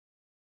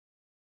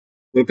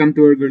Welcome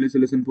to our Girly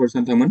Solution for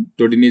Santaman.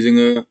 Today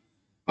जोङो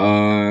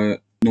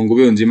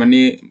नंगुबै अनजिमानि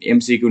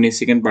MCQ नि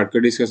सेकेन्ड पार्टखौ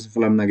डिसकास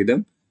खालामनो नागिरदों।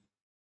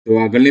 तो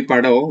आगोलनि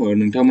पार्टआव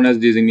नोंथांमोना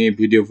जुदि जोंनि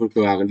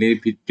भिडिअफोरखौ आगोलनि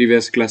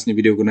प्रिभियास क्लासनि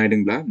भिडिअखौ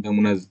नायदोंब्ला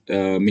नोंथांमोना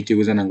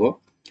मिथिगौ जानांगौ।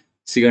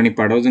 सिगांनि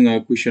पार्टआव जोङो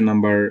कुइसन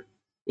नाम्बार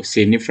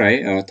 10 निफ्राय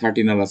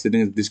 13 लासे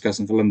जोङो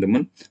डिसकासन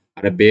खालामदोंमोन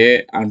आरो बे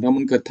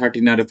नोंथांमोनखौ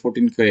 13 आरो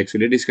 14 खौ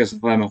एक्चुअली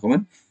डिसकासन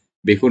खालामाखैमोन।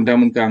 बेखौ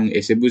नोंथांमोनखौ आं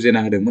एसे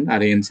बुजायना होदोंमोन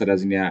आरो एन्सारा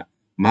जोंनिया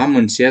मा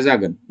मोनसेया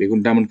जागोन बेखौ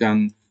नोंथांमोनखौ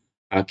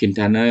आं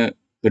खिन्थानो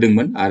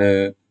होदोंमोन आरो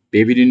बे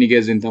भिडिअनि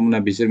गेजेरजों नोंथांमोना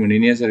बिसोर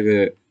मोननैनि एन्सारखौ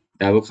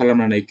दाबो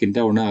खालामनानै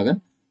खिन्थाहरनो हागोन।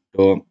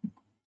 तो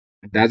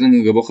दा जोङो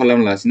गोबाव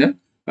खालामलासिनो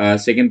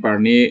सेकेन्ड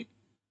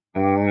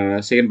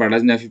पार्टआ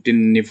जोंना 15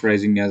 निफ्राय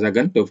जोंनिया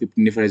जागोन। तो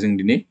 15 निफ्राय जों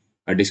दिनै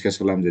डिसकास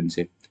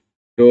खालामजेनसै।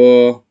 तो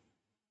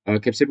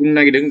खेबसे बुंनो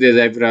नागिरदों जे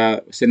जायफ्रा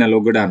चेनेलाव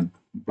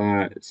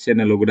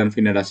गोदान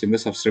फैना दासिमबो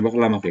साबस्क्राइब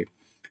खालामाखै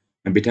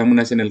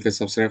बिथांमोना चेनेलखौ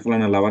साबस्क्राइब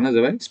खालामना लाबानो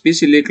जाबाय।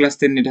 स्पेशली क्लास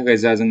 10 नि थाखाय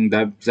जों दा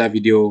जा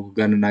भिडिअ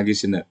होनो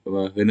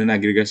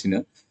नागिरगासिनो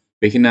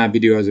बेखिना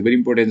भिडिअआ जोबोद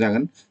इम्पोर्टेन्ट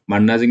जागोन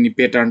मानोना जोंनि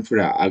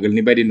पेटार्नफोरा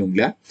आगोलनि बायदि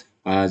नंलिया।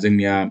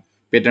 जोंनिया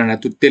पेटार्नआ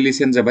टटेलि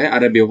चेन्ज जाबाय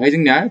आरो बेवहाय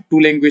जोंनिया टु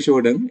लेंगुवेजाव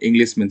होदों,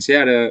 इंलिश मोनसे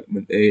आरो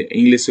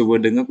इंलिशआवबो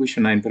दङ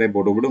कुइसना ओमफ्राय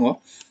बड'आवबो दङ।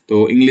 तो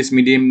इंलिश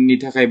मिडियामनि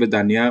थाखायबो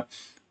दानिया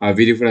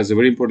भिडिअफोरा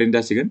जोबोद इम्पोर्टेन्ट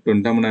जासिगोन। तो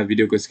नोंथांमोना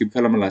भिडिअखौ स्किप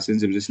खालामालासिनो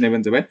जोबजासे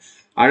नायबानो जाबाय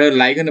आरो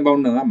लाइक होनो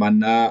बावनो नाङा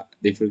मानोना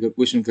बेफोरखौ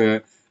कुइसनखौ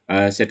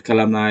सेट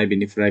खालामनाय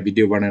बेनिफ्राय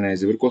भिडिअ बानायनाय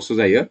जोबोद खस्थ'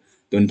 जायो।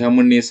 तो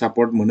नोंथांमोननि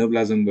सापर्ट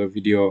मोनोब्ला जोंबो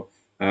भिडिअ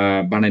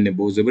बानायनो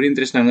जोबोद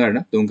इन्ट्रेस्ट नाङो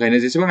आरोना। तो ओंखायनो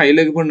जेसेबां हायो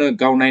लोगोफोरनो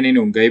गाव नायनायनि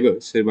अनगायैबो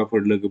सोरबाफोर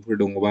लोगोफोर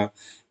दङबा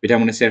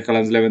बिथांमोननो शेयार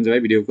खालामज्लायबानो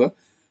जाबाय भिडिअखौ।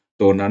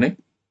 तो अननानै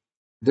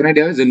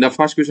नायदो जों दा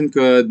फार्स्ट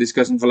कुइसनखौ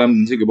डिसकासन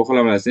खालामनोसै गोबाव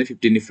खालामालासिनो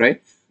 15 निफ्राय।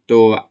 तो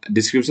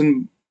डिसक्रिपसन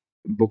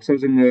बक्सआव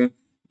जोङो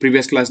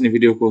प्रिभियास क्लासनि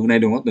भिडिअखौ होनाय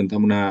दङ,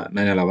 नोंथांमोना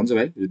नायना लाबानो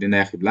जाबाय जुदि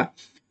नायाखैब्ला।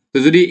 तो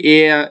जुदि ए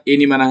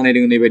नि माना होनाय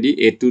दङ नैबायदि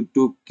a2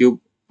 2 क्यूब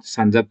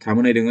सानजाब 3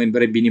 होनाय दङ,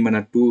 ओमफ्राय b नि माना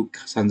 2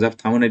 सानजाब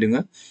 3 होनाय दङ,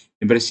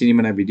 ओमफ्राय c नि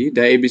माना बिदि।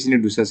 दा abc नि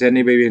दुसासेया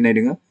नैबायदि होनाय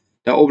दङ।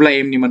 दा अब्ला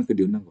m नि मानखौ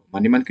दिहुननांगौ।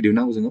 मानि मानखौ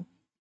दिहुननांगौ जोङो?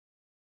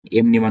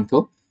 m नि मानखौ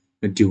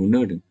दिहुननो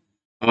होदों।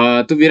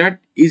 तो बिराद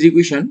इजि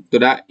कुइसन। तो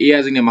दा a आ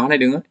जोंनिया मा होनाय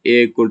दङ? a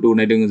इक्वल टु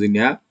होनाय दङ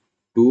जोंनिया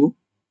 2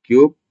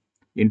 क्यूब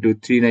इनटु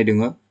 3 होनाय दङ।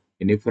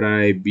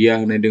 बेनिफ्राय b आ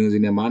होनाय दङ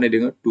जोंनिया मा होनाय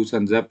दङ? 2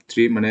 सानजाब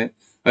 3 माने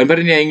ओमफ्राय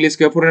जोंनिया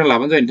इंलिशखौ फरायना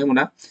लाबानो जाबाय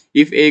नोंथांमोना।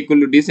 If a equal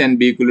two this and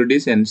b equal two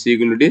this and c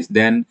equal two दिस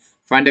देन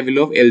फाइन्ड द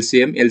भेल्यू अफ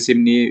LCM।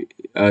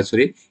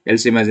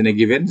 LCM आ जोंना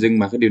गिभेन। जों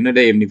माखौ दिहुननो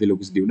दा m नि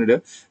भेल्युखौ दिहुननो दो।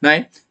 नाय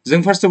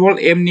जों फार्स्ट अफ अल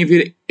m नि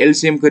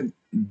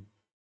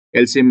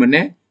LCM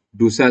माने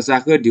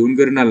दुसासाखौ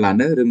दिहुनग्रोना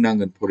लानो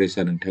रोंनांगोन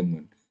फरायसा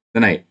नोंथांमोन।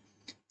 नाय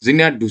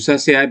जोंनिया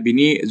दुसासाया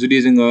बिनि जुदि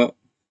जोङो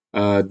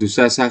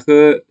दुसासाखौ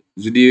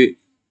जुदि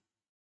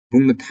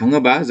बुंनो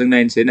थाङोबा जों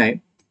नायनोसै। नाय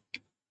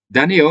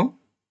दानियाव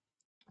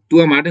 2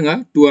 आ मा दङ?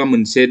 2 आ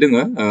मोनसे दङ।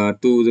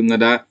 2 जोङो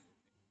दा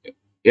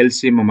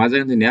LCM आ मा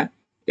जागोन जोंनिया?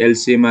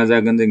 LCM आ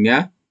जागोन जोंनिया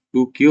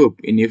 2 क्यूब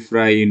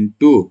इनिफ्राय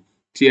इनटु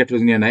 3 आथ'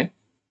 जोंनिया नाय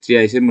 3 आ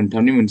इसोर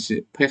मोनथामनि मोनसे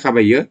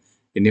फैखाबायो।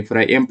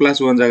 बेनिफ्राय m प्लास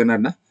 1 जागोन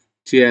आरो ना।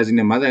 3 आ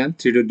जोंनिया मा जागोन?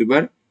 3 टु द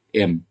पावर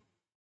m।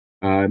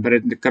 ओमफ्राय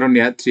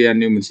खार'निया 3 आ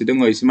नियाव मोनसे दङ,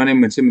 एसे माने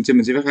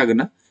मोनसे फैखागोन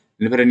ना।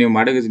 बेनिफ्राय नियाव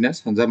मा दङ जोंनिया?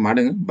 सानजाब मा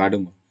दङ? 5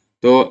 दङ।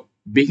 तो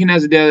बेखिनिया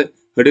जुदि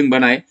होदोंबा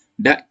नाय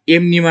दा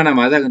m नि माना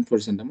मा जागोन फर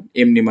सानथाम?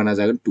 m नि माना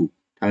जागोन 2।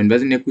 थामहिनबा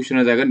जोंनिया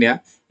कुइसना जागोन निया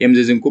m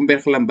जों कम्पेयार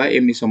खालामबा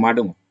m नि सायाव मा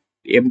दङ?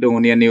 m दङ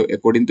नियाव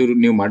एकर्डिं टु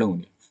नियाव मा दङ?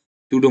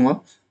 2 दङ।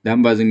 दा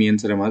होमबा जोंनि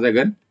एन्सारा मा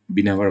जागोन?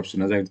 बि नाम्बार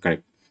अपसना जागोन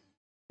कारेक्ट।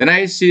 दाना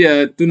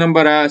 2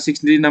 नाम्बारा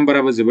 6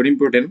 नाम्बाराबो जोबोद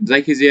इम्पोर्टेन्ट।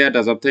 जायखिजाया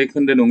दाजाबथाय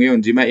खोन्दो नङि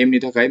अनजिमा m नि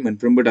थाखाय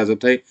मोनफ्रोमबो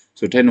दाजाबथाय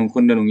जथाय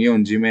खोन्दो नङि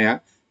अनजिमाया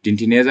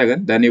दिन्थिनाया जागोन।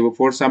 दा नैबे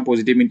फर साम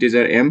positive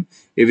इन्टिजार m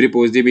every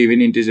positive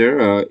even इन्टिजार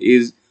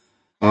is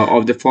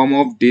of the form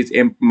of this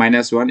m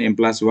minus 1, m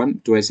plus 1,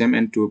 2m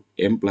and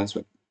 2m plus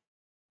 1.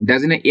 दा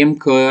जोंना m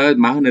खौ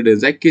मा होनो दो?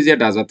 जायखिजाया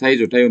दाजाबथाय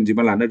जथाय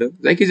अनजिमा लानो दो।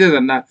 जायखिजाया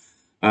दाना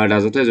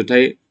दाजाबथाय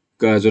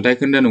जथाय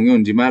खोन्दो नङि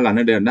अनजिमा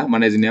लानो दो आरोना।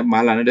 माने जोंनिया मा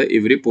लानो दो?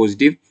 एभरि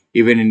पजिटिभ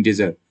इभेन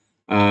इन्टिजार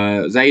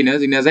जायनो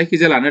जोंनिया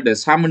जायखिजाया लानो दो।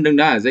 साम होनदों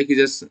ना,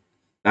 जायखिजाया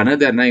लानो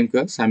दो आरोना m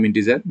खौ साम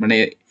इन्टिजार माने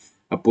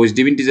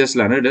पजिटिभ इन्टिजार्स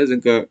लानो दो,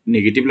 जोंखौ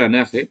नेगेटिभ लानो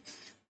हायाखै।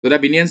 तो दा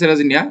बिनि एन्सारा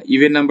जोंनिया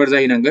इभेन नाम्बार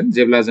जाहैनांगोन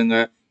जेब्ला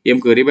जोङो m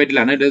खौ ओरैबायदि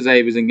लानो दो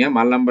जायबो जोंनिया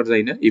मा नाम्बार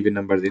जायोनो? इभेन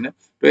नाम्बार जायोनो।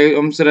 तो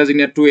एन्सारा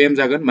जोंनिया 2m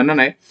जागोन। मानोना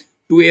नाय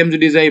 2m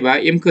जुदि जायोबा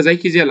m खौ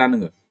जायखिजाया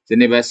लानांगो।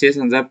 जेनेबा 1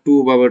 सानजाब 2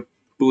 होबाबो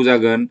 2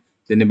 जागोन।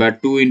 जेनेबा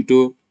 2 इनटु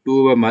 2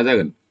 होबा मा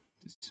जागोन?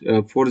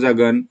 4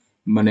 जागोन।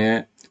 माने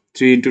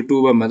 3 इनटु 2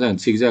 होबा मा जागोन?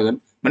 6 जागोन।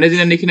 माने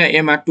जोंना निखिना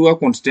m आ 2 आ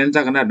कनस्टेन्ट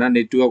जागोन आरोना।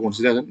 नै 2 आ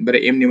कनस्टेन्ट जागोन।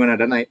 ओमफ्राय m नि माना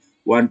दा नाय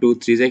 1 2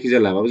 3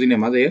 जायखिजाया लाबाबो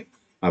जोंनिया मा जायो?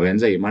 माबायानो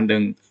जायो। मा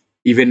होनदों?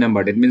 Even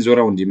number. देट मिन्स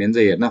जरा अनजिमायानो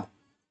जायो आरोना।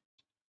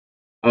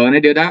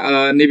 नायदो दा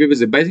नैबेबो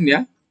जोब्बाय जोंनिया।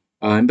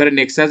 ओमफ्राय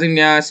नेक्स्टआ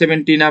जोंनिया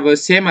 17 आबो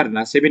सेम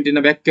आरोना। 17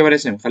 आबो एखेबारे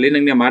सेम। खालि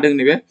नोंनिया मा दं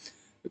नैबे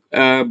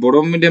बर'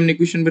 मिडियामनि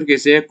कुइसनफोरखौ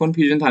एसे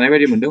कनफिउजन थानाय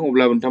बायदि मोनदों।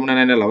 अब्लाबो नोंथांमोना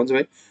नायना लाबानो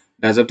जाबाय।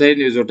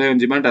 दाजाबथाय जथाय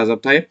अनजिमा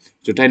दाजाबथाय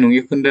जथाय नङि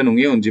खोन्दो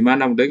नङि अनजिमा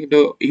होनना बुंदों खिन्थु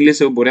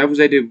इंलिसाव बरिया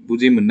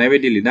बुजि मोननाय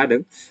बायदि लिरना होदों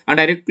आं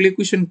डाइरेक्टलि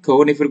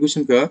कुइसनखौ नैफोर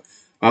कुइसनखौ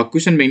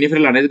कुइसन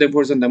बेंकनिफ्राय लानाय जादों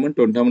फरायसानोमोन थ'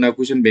 नोंथांमोना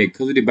कुइसन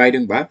बेंकखौ जुदि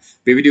बायदोंबा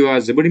बे भिडिअआ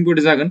जोबोद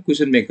इम्परटेन्ट जागोन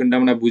कुइसन बेंकखौ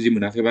नोंथांमोना बुजि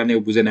मोनाखैबा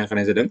नैयाव बुजायना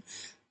होखानाय जादों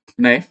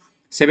नाय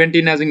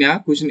 17 जोंनिया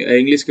कुइसन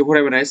इंलिसखौ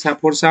फरायबाय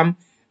फर साम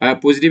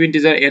पजिटिभ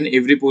इन्टिजार एन्ड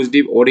एभ्रि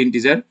पजिटिभ अड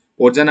इन्टिजार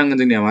अड जानांगोन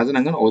जोंनिया मा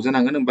जानांगोन अड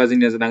जानांगोन होमबा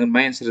जोंनिया जानांगोन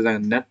मा एन्सार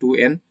जागोन ना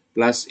 2n +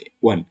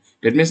 1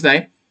 दैट मीन्स नाय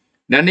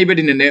दा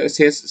नैबायदिनो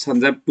से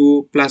सानजाब 2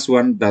 +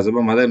 1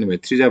 दाजाबा मा जागोन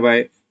 3 जाबाय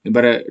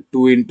एबार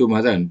 2 *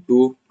 मा जागोन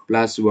 2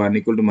 +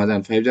 1 = मा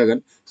जागोन 5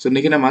 जागोन स'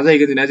 नैखिना मा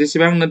जाहैगोन जोंना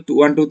जेसेबां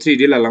 1 2 3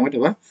 इदि लालांबाय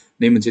थाबा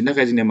नै मोनसेनि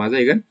थाखाय जोंनिया मा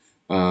जाहैगोन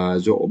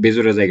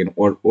बेजरा जाहैगोन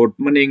अड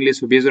माने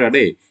इंलिसआव बेजरा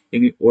दै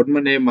अड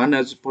माने मा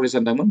होनो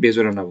फरायसानो थांमोन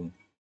बेजरा होनना बुङो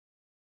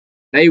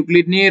दा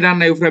इउक्लिडनि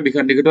राननाय उफ्रा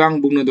बिखान्थिखौथ' आं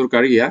बुंनो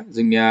दरकार गैया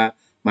जोंनिया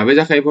माबे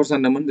जाखायो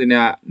फरायसानोमोन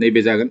जोंनिया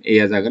नैबे जागोन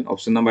एआ जागोन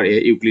अपसन नाम्बार ए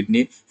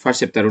इउक्लिडनि फार्स्ट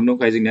चेप्टारावनो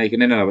दंखायो जोंनिया इखौ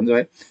नायना लाबानो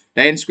जाबाय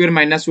दा n²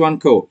 - 1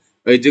 खौ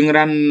जों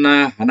राननो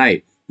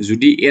हानाय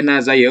जुदि एनआ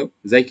जायो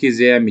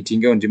जायखिजाया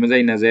मिथिंगायाव अनजिमा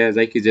जायोना जाया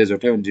जायखिजाया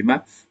जथाय अनजिमा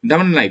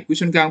नोंथांमोना नाय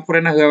कुइसनखौ आं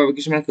फरायना होआबाबो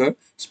किसुमानखौ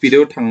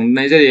स्पिडआव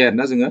थांनाय जायो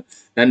आरोना जोङो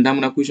दा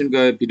नोंथांमोना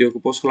कुइसनखौ भिडिअखौ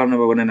पस्ट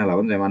खालामनाबाबो नायना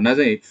लाबानो जायो मानोना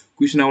जों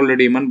कुइसना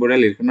अलरेडि इमान बरिया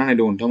लिरखाना होनाय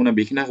दं नोंथांमोना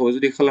बेखिनिखौबो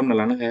जुदि खालामना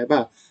लानो हायाबा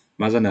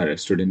मा जानो आरो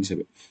स्टुडेन्ट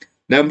हिसाबै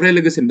दा ओमफ्राय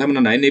लोगोसे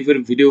नोंथांमोना नाय नैफोर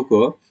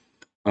भिडिअखौ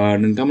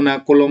नोंथांमोना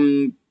कलम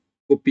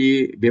कपि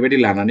बेबायदि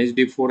लानानै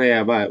जुदि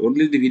फरायाबा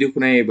अनलि जुदि भिडिअखौ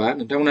नायोबा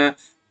नोंथांमोना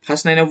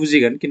फार्स्ट नायना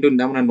बुजिगोन खिन्थु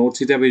नोंथांमोना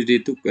नट्स हिसाबै जुदि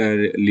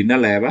लिरना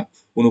लायाबा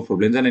उनाव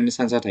प्रब्लेम जानायनि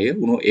चान्सआ थायो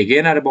उनाव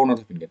एगेन आरो बावना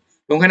थाफिनगोन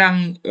ओंखायनो आं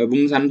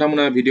बुंनो सानो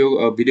नोंथांमोना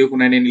भिडिअखौ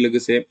नायनायनि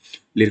लोगोसे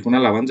लिरख'ना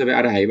लाबानो जाबाय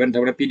आरो हायोबा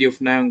नोंथांमोना पिडिएफ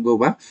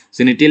नांगौबा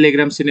जोंनि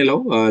टेलिग्राम चेनेलाव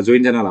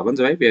जइन जाना लाबानो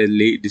जाबाय बे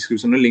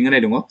डिसक्रिपसनाव लिंक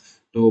होनाय दङ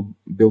थ'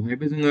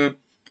 बेवहायबो जोङो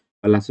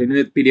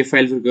लासैनो पिडिएफ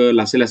फाइलफोरखौ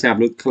लासै लासै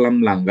आपल'ड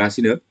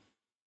खालामलांगासिनो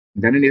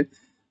दा नायदो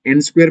n²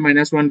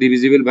 - 1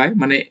 डिविजिबल बाय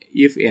माने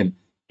इफ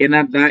एनआ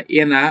दा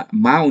एनआ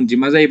मा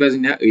अनजिमा जायोबा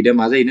जोंनिया ओइदा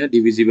मा जायोनो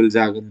डिविजिबल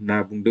जागोन होनना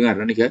बुंदों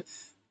आरोना निखौ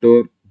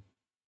थ'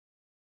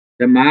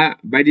 दा मा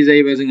बायदि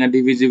जायोबा जोंहा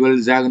डिविजिबल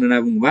जागोन होनना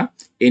बुङोबा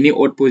एनि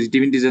अड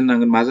पजिटिभ इन्टिजार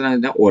नांगोन मा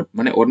जानांगोन दा अड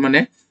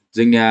माने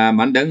जोंनिया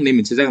मा होनदों नै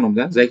मोनसे जागोन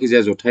हमजा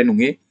जायखिजाया जथाय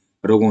नङि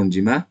रग'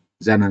 अनजिमा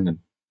जानांगोन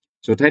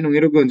जथाय नङि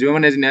रग' अनजिमा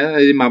माने जोंनिया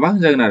माबा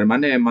होनजागोन आरो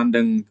माने मा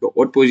होनदों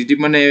अड पजिटिभ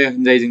माने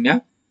होनजायो जोंनिया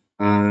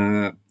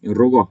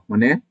रग'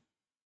 माने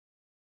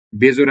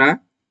बेजरा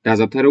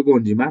दाजाबथाय रग'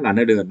 अनजिमा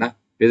लानो होदों आरोना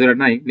बेजरा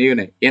नाय नैबे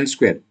नाय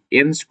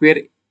n²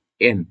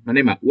 n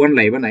माने मा 1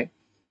 लायोबा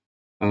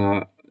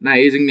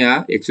नाय जोंनिया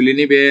एक्चुअलि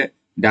नैबे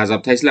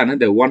दाजाबथायसो लानो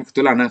होदों 1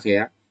 खौथ' लानो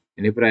हाखाया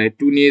बेनिफ्राय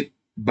 2 नि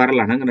बारा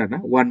लानांगोन आरोना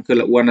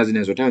 1आ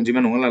जोंनिया जथाय अनजिमा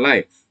नङा नालाय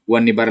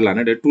 1 नि बारा लानो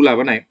होदों 2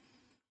 लाबा नाय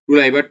 2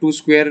 लायोबा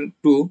 2²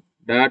 2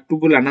 दा 2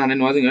 बो लानो हानाय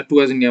नङा जोंनिया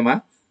 2आ जोंनिया मा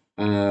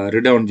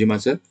रोदा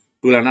अनजिमासो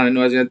 2 लानो हानाय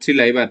नङा जोंनिया 3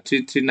 लायोबा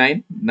 3 3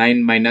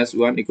 9 9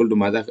 - 1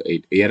 = मा जाखो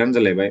 8 8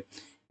 रानजालायबाय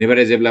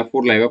बेनिफ्राय जेब्ला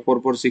 4 लायोबा 4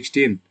 4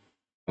 16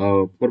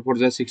 4 4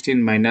 जा 16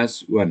 -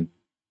 1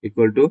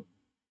 =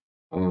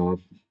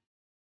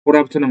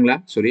 4आबोथ' नंला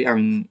सरि आं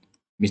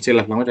मिस्टेक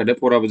लाफ्लांबाय थादों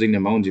 4आबो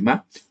जोंनिया मा अनजिमा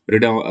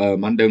रोदा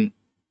मा होनदों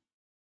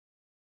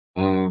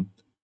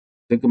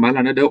जोंखौ मा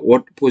लानो होदों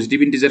अड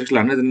पजिटिभ इन्टिजारखौ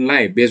लानो होदों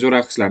नालाय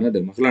बेजराखौसो लानो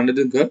होदों माखौ लानो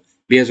होदों जोंखौ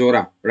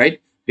बेजरा राइट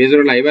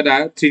बेजरा लायोबा दा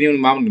 3 नि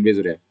उनाव मा मोनगोन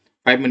बेजराया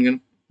 5 मोनगोन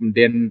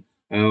देन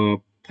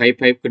 5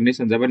 5 खननै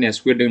सानजाबा निया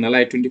स्कुवेर दं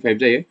नालाय 25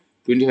 जायो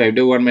 25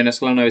 दो 1 माइनास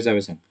खालामना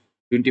जाबाय सां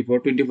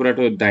 24 आथ'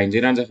 8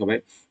 जों रानजाखाबाय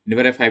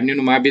बेनिफ्राय 5 नि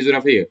उनाव मा बेजरा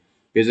फैयो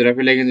बेजरा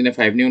फैलायगोन जोंनिया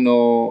 5 नि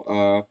उनाव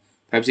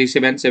 5 6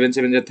 7 7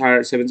 7 जा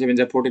 7 7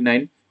 जा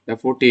 49 दा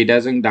 48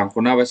 जों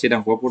दांख'ना होबा से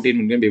दांख'बा 14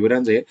 मोनगोन बेबो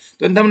रानजायो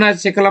थ' नोंथांमोना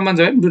चेक खालामबानो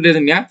जाबाय ओमफ्राय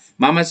जोंनिया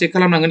मा चेक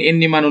खालामनांगोन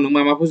एननि मानाव नों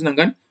मा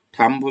फज'नांगोन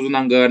 3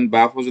 फज'नांगोन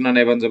 5 फज'ना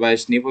नायबानो जाबाय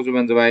 7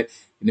 फज'बानो जाबाय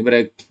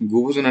बेनिफ्राय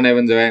 9 फज'ना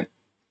नायबानो जाबाय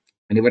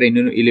बेनिफ्राय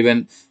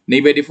 11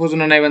 नैबायदि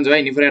फज'ना नायबानो जाबाय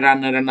बेनिफ्राय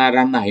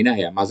राननो हायो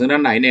हाया माजों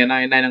राननो हायो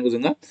नायनांगौ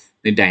जोङो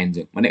नै 8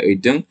 जों माने 8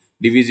 जों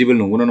डिभिजिबल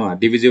नंगौना नङा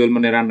डिभिजिबल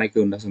माने राननायखौ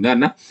होनना सोंदों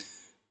आरोना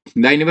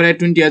दा बेनिफ्राय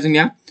 20आ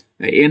जोंनिया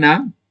एनआ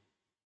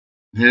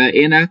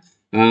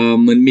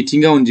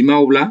मिथिंगा अनजिमा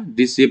अब्ला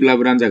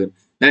जेब्लाबो रानजागोन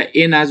दा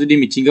एनआ जुदि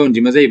मिथिंगा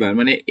अनजिमा जायोबा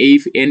माने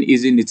if N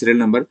is a natural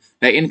number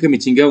दा एनखौ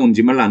मिथिंगा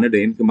अनजिमा लानो होदो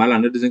एनखौ मा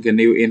लानो होदो जोंखौ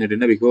नै एन होदों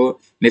ना बेखौ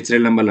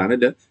नेचारेल नाम्बार लानो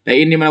होदो दा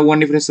एननि माना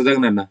 1 निफ्राय स्टार्ट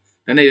जागोन आरोना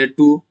दा नै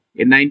 2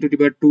 9 टु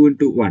 2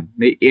 into 1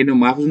 नै एनआव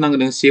मा फज'नांगोन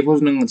जों 1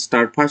 फज'नांगोन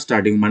फार्स्ट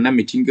स्टार्टिं मानोना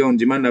मिथिंगा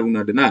अनजिमा होनना बुंनो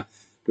हादों ना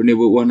थ'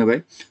 नैबो 1 होबाय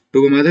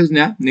थ' मा जागोन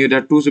जोंनिया नै दा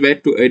 2 जोबाय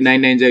 9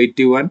 9 जा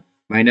 81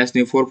 माइनास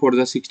नै 4 4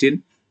 जा 16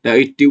 दा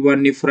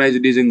 81 निफ्राय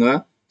जुदि जोङो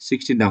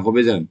 16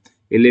 दांख'बाय जागोन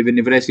 11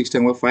 निफ्राय 6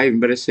 थांबा 5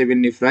 ओमफ्राय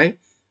 7 निफ्राय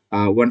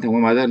 1 थांबा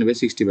मा जागोन बे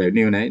 65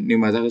 नै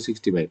मा जागोन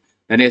 65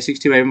 दानिया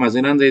 65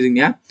 माजों रानजायो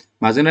जोंनिया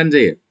माजों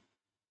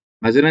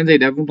रानजायो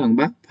दा बुंनो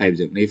थाङोबा 5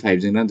 जों नै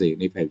 5 जों रानजायो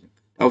नै 5 जों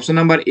अपसन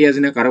नाम्बार ए आ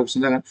जोंना कारेक्ट अपसन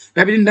जागोन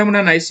दा बिदिनो नोंथांमोना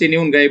नाय 1 नि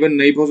अनगायैबो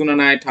 2 फज'ना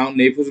नाय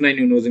 2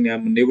 फज'नायनि उनाव जोंनिया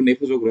मोननै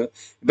फज'ग्रो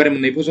एबार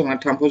 2 फज'खांना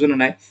 3 फज'ना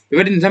नाय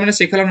बेबायदि नोंथांमोना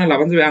चेक खालामना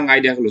लाबानो जाबाय आं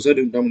आइडियाखौल'सो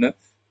होदों नोंथांमोननो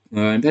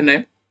ओमफ्राय नाय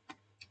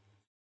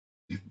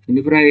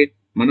बेनिफ्राय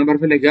मा नाम्बार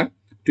फैलायखो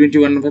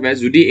 21 फैबाय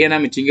जुदि n आ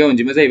मिथिंगायाव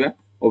अनजिमा जायोबा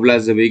अब्ला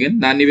जोबैगोन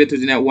ना नैबेथ'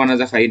 जोंना 1 आ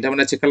जाखायो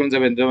नोंथांमोना चेक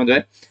खालामजाबाय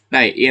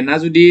नाय n आ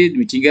जुदि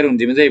मिथिंगायाव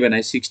अनजिमा जायोबा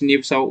नाय 6 नि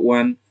सायाव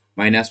 1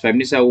 -5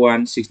 नि सायाव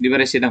 1 6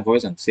 निफ्राय 1 दांखाबाय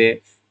जों से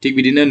थिग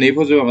बिदिनो 2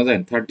 फजोबा मा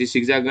जागोन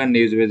 36 जागोन नै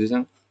जोबबाय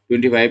जेसां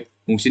 25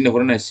 मुंसिन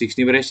नखराव नाय 6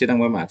 निफ्राय 1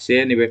 दांबा मा से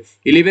नैबे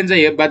 11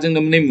 जायो बा जोंनो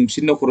नै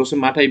मुंसिन नखरावसो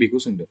मा थायो बेखौ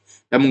सोंदों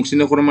दा मुंसिन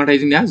नखराव मा थायो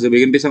जोंनिया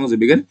जोबैगोन बेसाङाव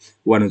जोबैगोन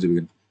 1 आव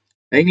जोबैगोन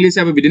इंलिश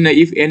आबो बिदिनो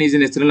if n is a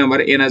natural number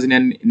n आ जोंनिया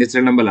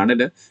नेचुरेल नाम्बार लानो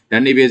दो दा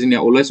नैबे जोंनिया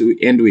always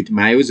end with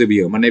मायाव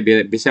जोबियो माने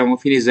बेसाङाव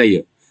फिनिश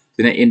जायो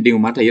जोंना एन्डिंआव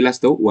मा थायो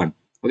लास्टआव 1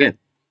 ओके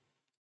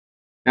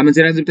दा मोनसे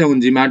रानजोबथा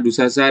अनजिमा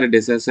दुसासा आरो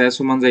देसासा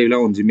समान जायोब्ला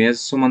अनजिमाया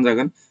समान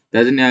जागोन दा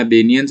जोंनिया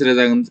बेनि आन्सारा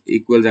जागोन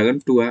इक्वल जागोन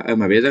 2 आ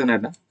माबाया जागोन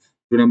आरोना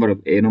 2 number of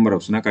a number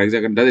option correct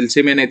जागोन दा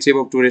same and HCF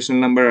of two rational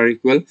number are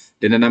equal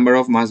then the number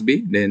of must be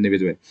then नैबे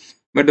जाबाय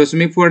बा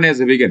दशमिक 4 नाया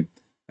जोबैगोन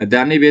दा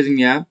नैबे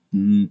जोंनिया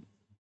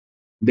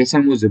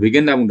बेसाङाव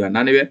जोबैगोन होनना बुंदों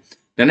ना नैबे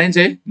दा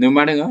नायनोसै नों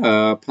मा दोङो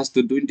फार्स्ट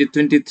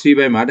 23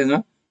 बाय मा दोङो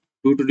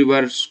 2 to the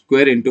power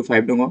square into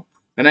 5 दङ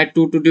दाना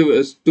 2 to the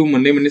 2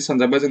 मोननै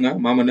सानजाबा जोङो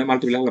मा मोनो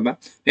माल्टिप्लाइ खालामबा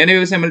नैबे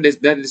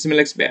decimal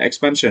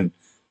expansion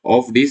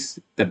of this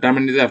the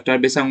terminated after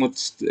बेसाङाव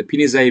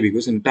finish जायो बेखौ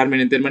जों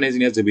terminated माने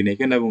जोंनिया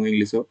जोबैनायखौ होनना बुङो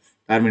इंलिशआव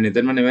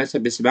terminated माने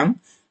बेसेबां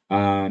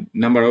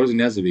नाम्बाराव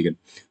जोंनिया जोबैगोन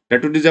दा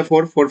 2 to the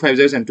 4 4 5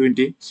 जाबाय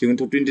 20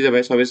 सिगांथ' 20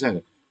 जाबाय साबेसे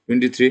जागोन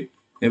 23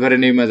 एबार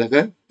नै मा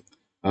जाखो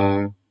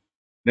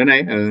दा नाय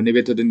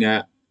नैबेथ' जोंनिया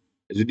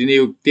जुदि नै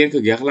 10 खौ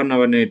गैया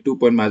खालामनाबा नै 2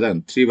 पॉइंट मा जागोन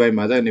 3 बाय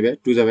मा जागोन नैबे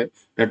 2 जाबाय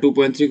दा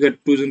 2.3 खौ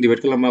 2 जों डिवाइड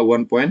खालामबा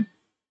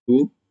 1.2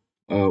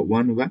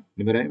 1 होबा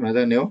निफ्राय मा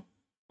जागोन याव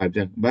 5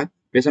 जागोन बा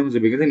बेसां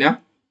जोबैगोन जोंनिया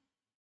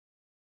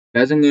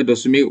दा जोङो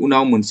दशमिक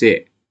उनाव मोनसे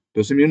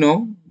दशमिक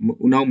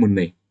उनाव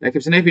मोननै दा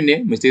खेबसे नायफिननो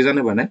मिस्टेक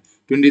जानो बानाय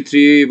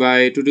 23 बाय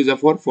 2 to the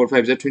 4 4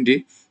 5 जा 20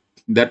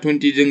 दा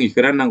 20 जों इखौ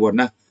राननांगौ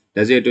आरोना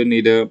दा जिहेतु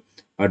नैदो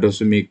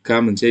दशमिकआ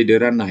मोनसे इदो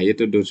राननो हायो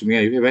थ' दशमिकआ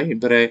इयो फैबाय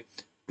ओमफ्राय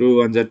 2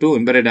 1 जा 2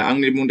 ओमफ्राय दा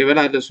आंनि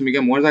बुंदेबा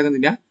दशमिकआ मा जागोन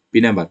जोंनिया बि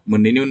नाम्बार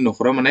मोननैनि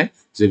नखराव माने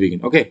जोबैगोन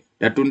ओके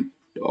दा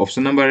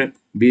ऑप्शन नंबर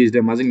बी इज द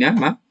मा जोंनिया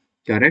मा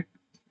करेक्ट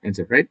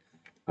आंसर राइट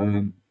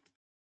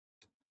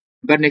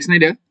दा नेक्स्ट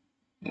नायदो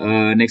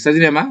नेक्स्टआ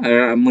जोंनिया मा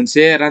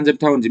मोनसे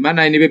रानजोबथा अनजिमा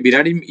नाय नैबे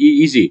बिराद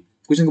इजि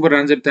कुइसनखौबो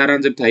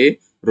रानजोबथाय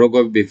रग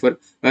बेफोर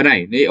नाय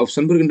नै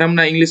अपसनफोरखौ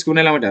नोंथांमोना इंलिशखौ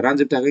नायलांबाय था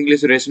रानजोबथाखौ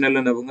इंलिश रेशनेल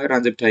होनना बुङो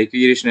रानजोबथायखौ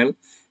इरेशनेल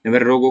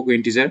ओमफ्राय रग'खौ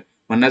इन्टिजार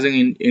मानोना जों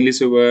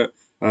इंलिशआवबो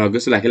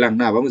गोसो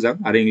लाखिलांनो हाबा मोजां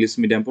आरो इंलिश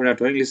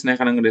मिडियामफोराथ' इंलिश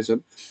नायखानांगोन देसन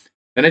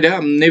दा नायदो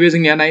नैबे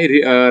जोंनिया नाय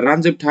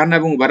रानजोबथा होनना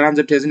बुङोबा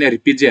रानजोबथाया जोंनिया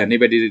रिपिट जाया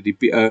नैबायदि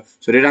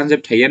सरि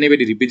रानजोबथाया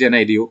नैबायदि रिपिट जाया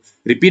नायदियाव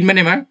रिपिट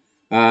माने मा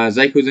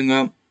जायखौ जोङो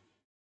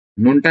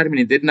नन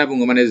टार्मिनेटेड होनना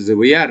बुङो माने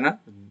जोबैया आरोना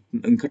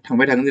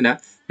थांबाय थागोन जोंना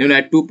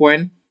उनाव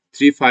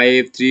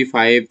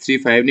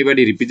 2.353535 नि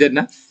बायदि रिपिट जादों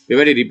ना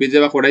बेबायदि रिपिट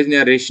जाबा खदाय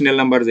जोंनिया रेशनेल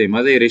नाम्बार जायो मा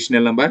जायो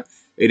रेशनेल नाम्बार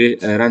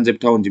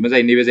रानजोबथा अनजिमा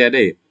जायो नैबे जाया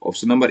दै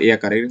option number A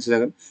correct answer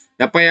जागोन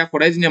दा पाइया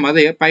खदाय जोंनिया मा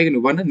जायो पाइखौ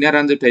नुबानो जोंनिया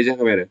रानजोबथाय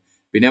जाखाबाय आरो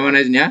बेना माने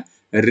जोंनिया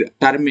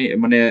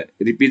माने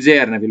रिपिट जाया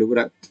आरोना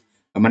भेलुफोरा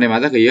माने मा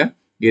जाखो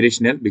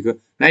इरेशनेल बेखौ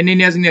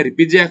नायनाया जोंनिया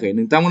रिपिट जायाखै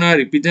नोंथांमोना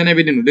रिपिट जानाय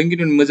बायदि नुदों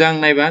खिन्थु मोजां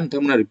नायबा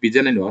नोंथांमोना रिपिट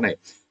जानाय नुवा नाय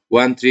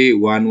 1 3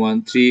 1 1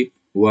 3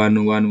 1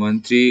 1 1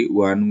 3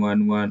 1 1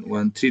 1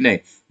 1 3 नाय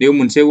बेयाव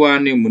मोनसे 1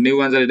 बेयाव मोननै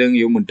 1 जादों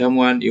बेयाव मोनथाम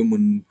 1 बेयाव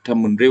मोनथाम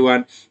मोनब्रै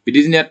 1 बिदि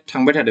जोंनिया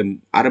थांबाय थादों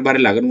आरो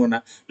बाराय लागोन नङा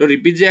थ'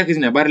 रिपिट जायाखै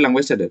जोंना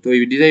बारायलांबाय थादों थ'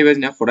 बिदि जायोबा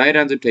जोंना खदाय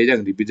रानजोबथाय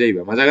जागोन रिपिट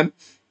जायोबा मा जागोन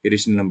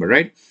इरेशनेल नाम्बार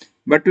राइट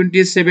बा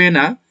 27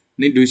 आ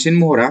नि दुइसिन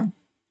महरा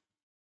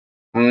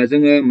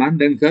जोङो मा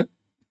होनदों इखौ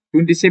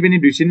 27 नि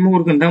दुइसिन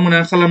महरखौ नोंथांमोना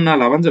खालामना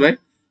लाबानो जाबाय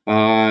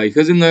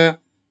इखौ जोङो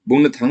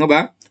बुंनो थाङोबा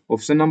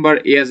ऑप्शन नंबर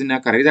ए आ जोंना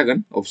करेक्ट जागोन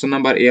ऑप्शन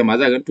नंबर ए मा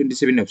जागोन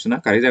 27 नि ऑप्शना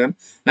करेक्ट जागोन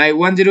नाय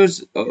 10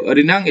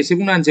 ओरैनो आं एसे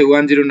बुंना होनसै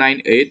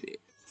 1098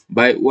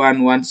 बाय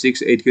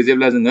 1168 खौ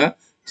जेब्ला जोङो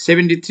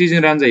 73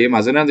 जों रानजायो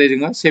माजों रानजायो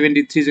जोङो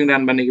 73 जों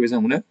रानबानो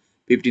बेसेबां मोनो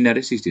 15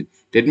 आरो 16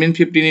 दैट मीन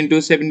 15 into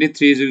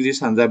 73 जों जि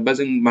सानजाबबा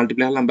जों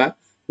माल्टिप्लाइ खालामबा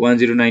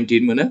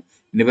 1019 मोनो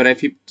बेनिफ्राय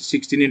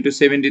 16 into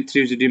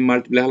 73 जुदि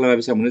माल्टिप्लाइ खालामबा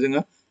बेसेबां मोनो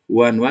जोङो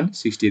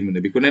 1116 मोनो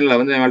बेखौ नायना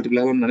लाबानो जाबाय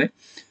माल्टिप्लाइ खालामनानै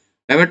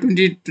दा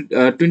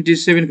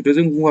 27 खौथ'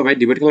 जों बुंबाय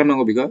डिवाइड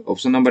खालामनांगौ बेखौ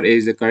ऑप्शन नंबर ए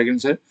इज द करेक्ट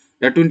आंसर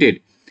दा 28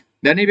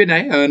 दा नैबे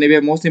नाय नैबे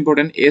most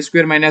important a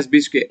square minus b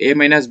square a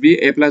minus b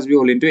a plus b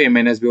whole into a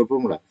minus b और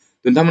फॉर्मूला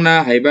नोंथांमोना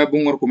हायबा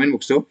बुं और कमेन्ट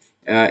बक्सआव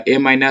a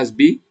minus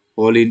b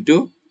whole into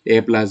a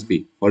plus b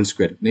whole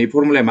square नै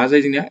फॉर्मूला मा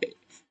जायो जोंनिया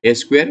a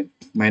square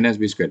minus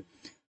b square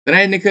दा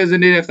नायखौ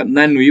जुदि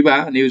ना नुयोबा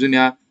नै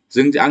जोंनिया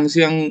जों आं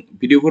सिगां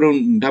भिडिअफोराव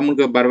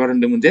नोंथांमोनखौ बार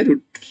होनदोंमोन जे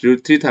रुट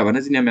 3 थाबानो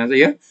जोंनिया मा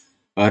जायो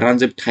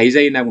रानजोबथाय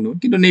जायो होनना बुंदोंमोन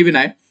खिन्थु नैबे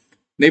नाय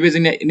नैबे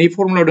जोंनिया नै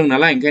फर्मुला दं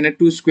नालाय ओंखायनो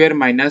 2 square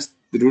minus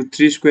route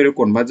 3 square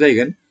convert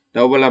जागोन दा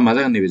अब्ला मा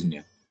जागोन नैबे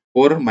जोंनिया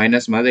 4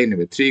 माइनस मा जागोन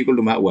नैबे 3 इक्वल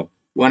टू मा 1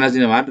 1 आ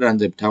जोंना मा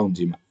रानजोबथा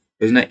अनजिमा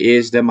जोंना ए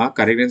इज द मा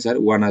करेक्ट आंसर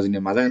 1 आ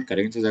जोंनिया मा जागोन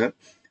करेक्ट आंसर जागोन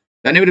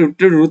दा नैबे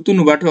रुट 2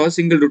 नुबाथ'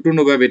 सिंगल रुट 2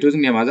 नुबा बेथ'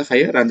 जोंनिया मा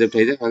जाखायो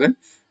रानजोबथाय जाखागोन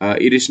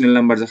इरेशनेल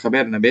नाम्बार जाखाबाय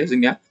आरोना बे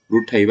जोंनिया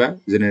रुट थायोबा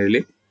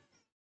जेनेरेलि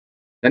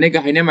दा नै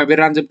गाहायनिया माबे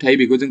रानजोबथाय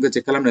बेखौ जोंखौ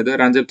चेक खालामनो दो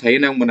रानजोबथाय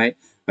होनना बुंनाय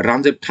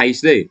रानजोब थाइस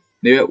दे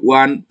नैबे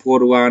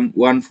 141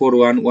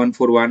 141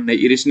 141 नै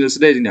इरेशनेलस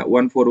दे जोंना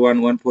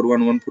 141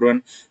 141 141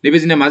 नैबे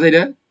जोंना मा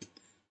जायो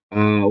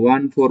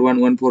 141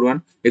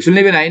 141 एक्चुअली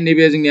नैबे नाय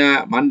नैबे जोंनिया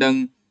मा होनदों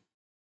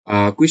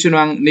क्वेश्चन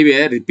आं नैबे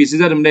रिपिट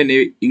जादोंमोन दे नै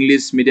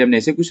इंलिश मिडियामनि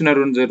एसे क्वेश्चना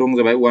रं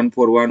जाबाय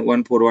 141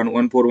 141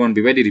 141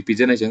 बेबायदि रिपिट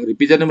जानायजों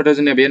रिपिट जादोंबाथ'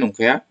 जोंनिया बे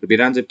नंखाया बे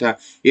रानजोबथा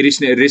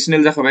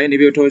इरेशनेल जाखाबाय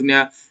नैबेयावथ' जोंनिया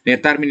ने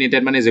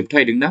टार्मिनेटेड माने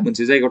जोबथाहैदोंना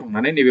मोनसे जायगायाव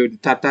थांनानै नैबे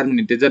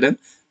टार्मिनेटेड जादों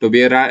थ'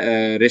 बे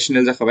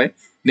रेशनेल जाखाबाय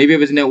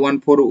नैबेबो जोंनिया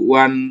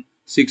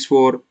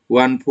 14164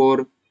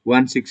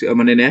 1416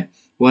 माने ने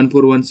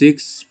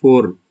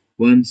 14164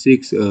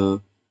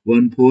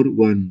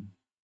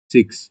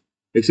 1416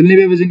 एक्चुअली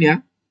नैबेबो जोंनिया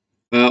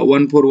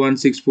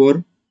 14164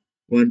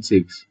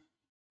 16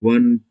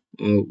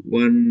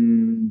 1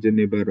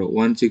 जेनेबा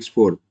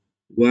 164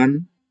 1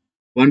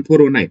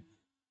 1419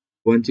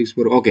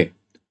 164 ओके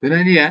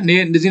दानिया ने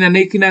जोंना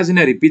नै खिना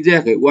जोंना रिपिट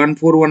जायाखै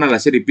 141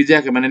 आलासे रिपिट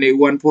जायाखै माने नै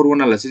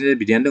 141 आलासे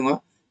बिदियानो दङ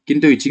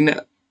किन्तु इथिंना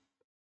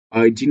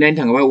इथिं नायनो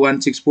थाङोबा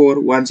 164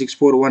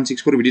 164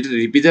 164 बिदि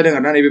रिपिट जादों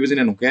आरोना नैबेबो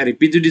जोंना नंखाया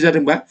रिपिट जुदि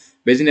जादोंबा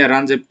बे जोंनिया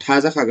रानजोबथा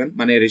जाखागोन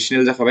माने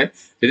रेशनेल जाखाबाय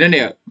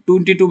दानिया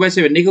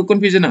 22/7 नैखौ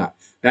कनफिउजन नाङा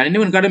दानिनो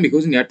मोनखादों बेखौ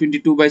जोंनिया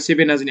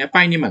 22/7 आ जोंनिया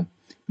पाइनि मान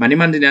माने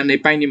मान जोंनिया नै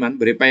पाइनि मान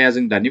बोरै पाइया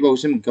जों दानि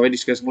बावैसो मोनखाबाय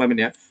डिसकासन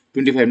खालामनाया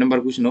 25 नाम्बार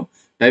कुइसनाव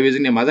दा बे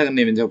जोंनिया मा जागोन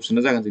नै मोनसे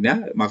अपसना जागोन जोंनिया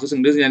माखौ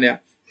सोंदों जोंनिया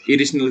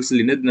इरेशनेल्स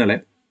लिरनो दोन नालाय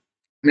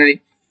नै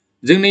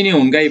जों नैनि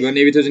अनगायैबो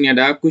नैबेथ' जोंनिया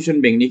दा कुइसन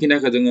बेंकनि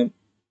खिनाखौ जोङो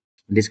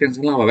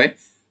डिसकासन खालामबाय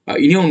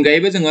इनि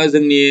अनगायैबो जोङो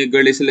जोंनि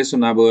गोरलै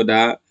सेलेक्सनाबो दा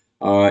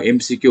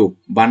MCQ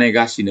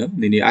बानायगासिनो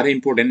नैनि आरो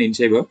इम्पर्टेन्ट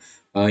इनसायबो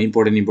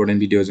इम्पर्टेन्ट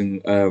भिडिअ जों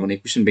माने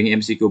कुइसन बेंक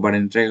MCQ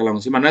बानायनो ट्राइ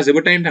खालामनोसै मानोना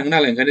जोबोद टाइम थाङो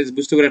नालाय ओंखायनो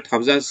बुस्थुफोरा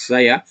थाब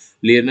जाया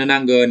लिरनो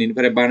नांगोन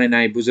इनिफ्राय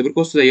बानायनाय जोबोद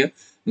खस्थ' जायो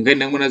ओंखायनो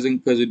नोंथांमोना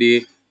जोंखौ जुदि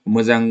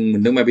मोजां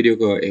मोनदोंबा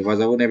भिडिअखौ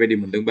हेफाजाब होनाय बायदि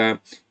मोनदोंबा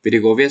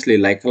भिडिअखौ अभियासलि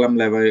लाइक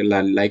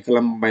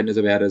खालामबानो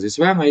जाबाय आरो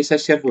जेसेबां हायो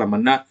शेयार खालाम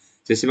मानोना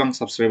जेसेबां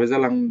साबस्क्राइबार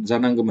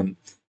जानांगौमोन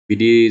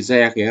बिदि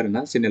जायाखै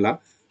आरोना चेनेला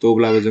थ'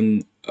 अब्लाबो जों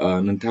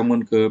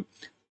नोंथांमोनखौ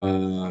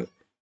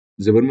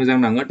जोबोद मोजां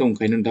नाङो थ'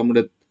 ओंखायनो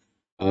नोंथांमोननो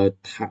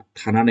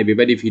थानानै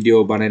बेबायदि भिडिअ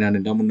बानायनानै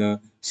नोंथांमोननो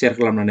शेयार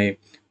खालामनानै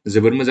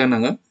जोबोद मोजां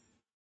नाङो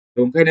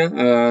थ' ओंखायनो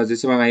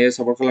जेसेबां हायो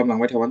सापर्ट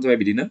खालामलांबाय थाबानो जाबाय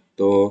बिदिनो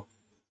थ'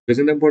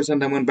 गोजोनथों फरायसा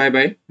नोंथांमोन बाय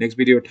बाय नेक्स्ट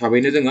भिडिअ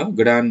थाबैनो जोङो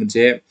गोदान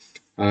मोनसे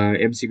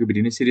MCQ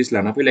बिदिनो सिरिज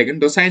लाना फैलायगोन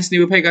थ'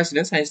 साइन्सनिबो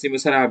फैगासिनो साइन्सनिबो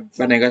सारा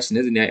बानायगासिनो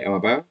जोंनिया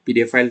माबा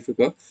PDF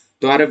फाइलफोरखौ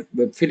थ' आरो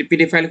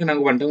PDF फाइलखौ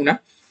नांगौबा नोंथांमोना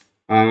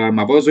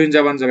माबायाव जइन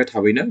जाबानो जाबाय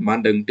थाबैनो मा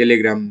होनदों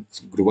टेलिग्राम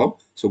ग्रुपआव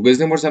स'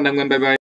 गोजोनथों फरायसा नोंथांमोन बाय बाय